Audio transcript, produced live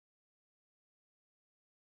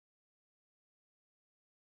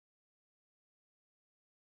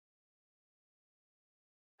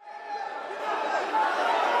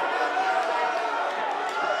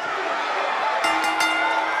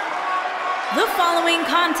The following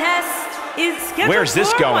contest is scheduled Where's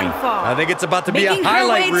this for going? one fall. I think it's about to be a Making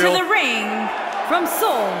highlight her way reel. to the ring from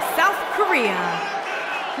Seoul, South Korea,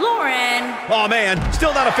 Lauren. Oh man,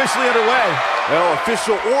 still not officially underway. Well,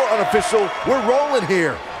 official or unofficial, we're rolling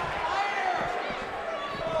here.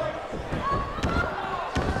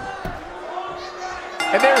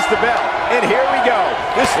 And there's the bell. And here we go.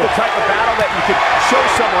 This is the type of battle that you can show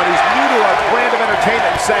someone who's new to our brand of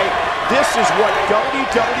entertainment and say, this is what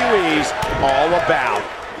WWE's all about.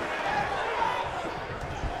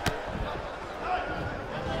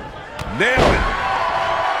 Nailed it.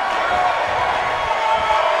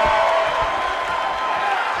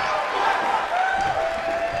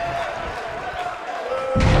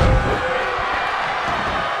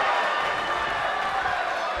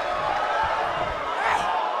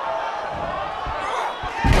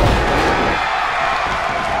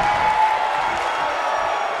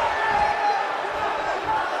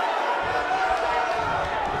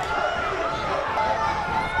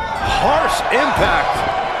 Harsh impact.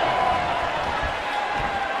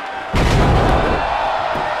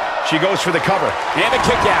 She goes for the cover. And a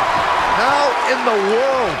kick out. How in the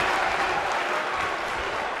world?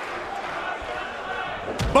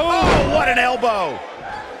 Boom! Oh, what an elbow.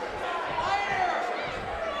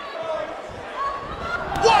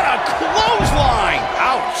 What a clothesline.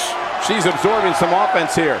 Ouch. She's absorbing some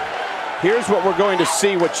offense here. Here's what we're going to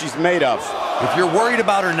see what she's made of. If you're worried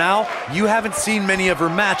about her now, you haven't seen many of her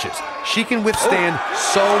matches. She can withstand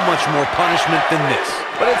so much more punishment than this.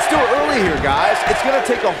 But it's still early here, guys. It's going to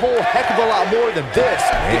take a whole heck of a lot more than this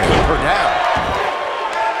to keep her down.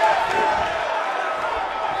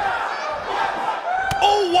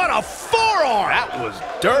 Oh, what a forearm. That was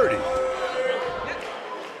dirty.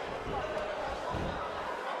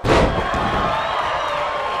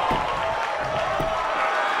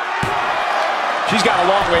 She's got a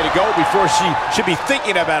long way to go before she should be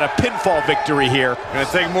thinking about a pinfall victory here. Gonna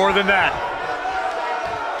take more than that.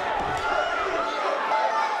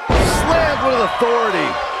 Slammed with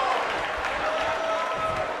authority.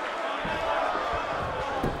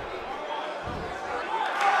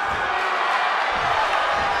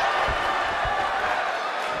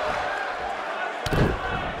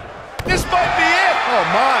 This might be it. Oh,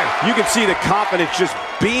 my. You can see the confidence just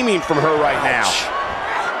beaming from her right now.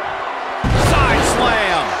 Side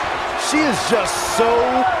slam. She is just so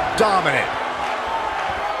dominant.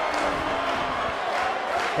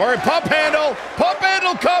 Or a pump handle. Pump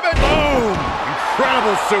handle coming. Boom.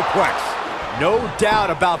 Incredible suplex. No doubt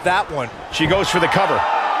about that one. She goes for the cover.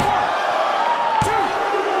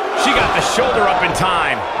 She got the shoulder up in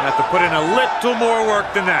time. Have to put in a little more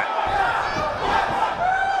work than that.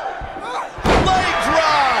 Leg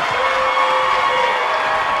drop.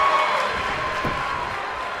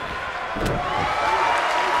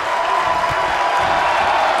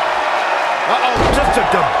 Uh-oh, just a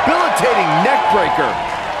debilitating neck breaker.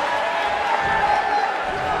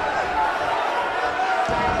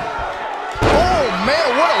 Oh, man,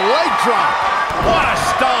 what a leg drop. What a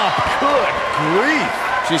stomp. Good grief.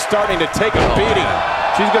 She's starting to take a beating.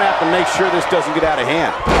 She's going to have to make sure this doesn't get out of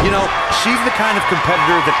hand. You know, she's the kind of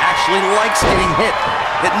competitor that actually likes getting hit.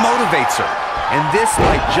 It motivates her. And this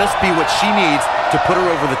might just be what she needs to put her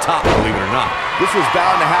over the top, believe it or not. This was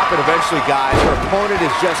bound to happen eventually, guys. Her opponent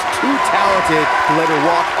is just too talented to let her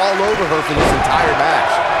walk all over her for this entire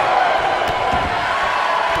match.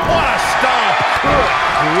 What a stomp. Good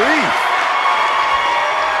grief.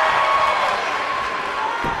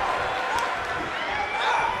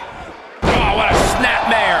 Oh, what a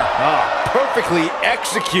snapmare. Oh, perfectly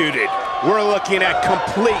executed. We're looking at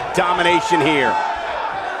complete domination here.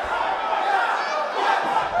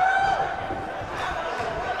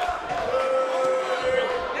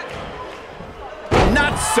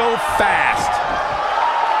 Not so fast.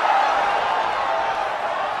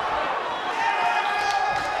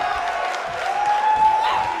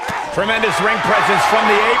 Tremendous ring presence from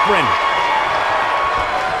the apron.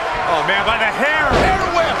 Oh, man, by the hair. Hair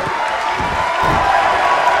whip.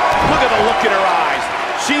 Look at the look in her eyes.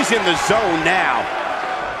 She's in the zone now.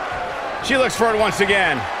 She looks for it once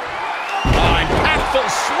again. Oh, impactful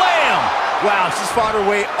slam. Wow, she's fought her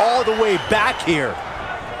way all the way back here.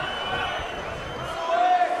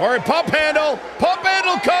 Or a pump handle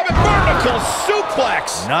coming. Vertical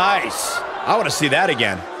suplex. Nice. I want to see that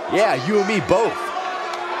again. Yeah, you and me both.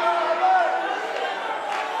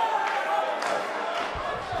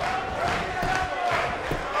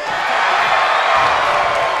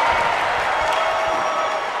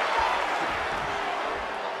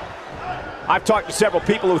 I've talked to several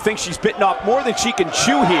people who think she's bitten off more than she can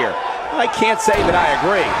chew here. I can't say that I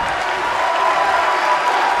agree.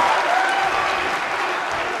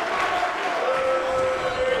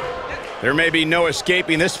 There may be no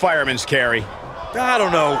escaping this fireman's carry. I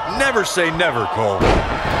don't know. Never say never, Cole.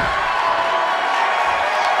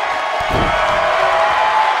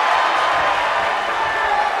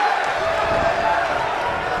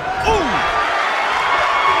 Ooh.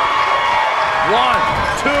 1,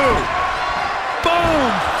 2.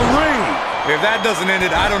 Boom. 3. If that doesn't end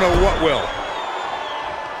it, I don't know what will.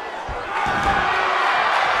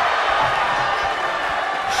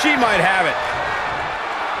 She might have it.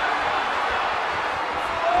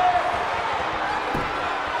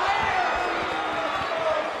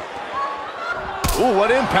 Ooh,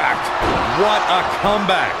 what impact. What a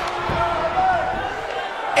comeback.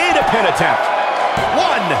 And a pin attempt.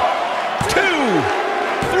 1, 2,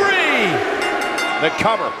 3. The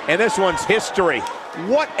cover, and this one's history.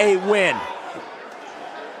 What a win.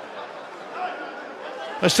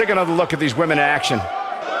 Let's take another look at these women in action.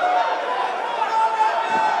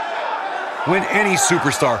 When any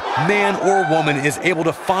superstar, man or woman, is able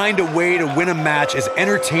to find a way to win a match as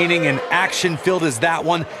entertaining and action-filled as that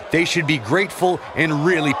one, they should be grateful and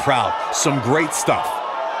really proud. Some great stuff.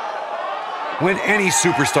 When any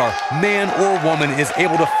superstar, man or woman, is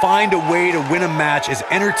able to find a way to win a match as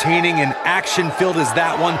entertaining and action-filled as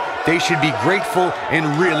that one, they should be grateful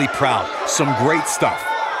and really proud. Some great stuff.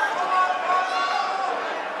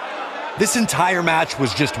 This entire match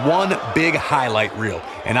was just one big highlight reel,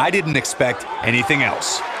 and I didn't expect anything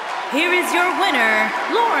else. Here is your winner,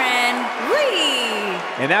 Lauren Lee.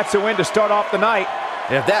 And that's a win to start off the night.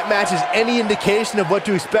 And if that match is any indication of what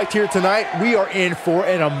to expect here tonight, we are in for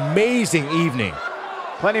an amazing evening.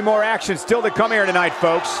 Plenty more action still to come here tonight,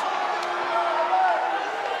 folks.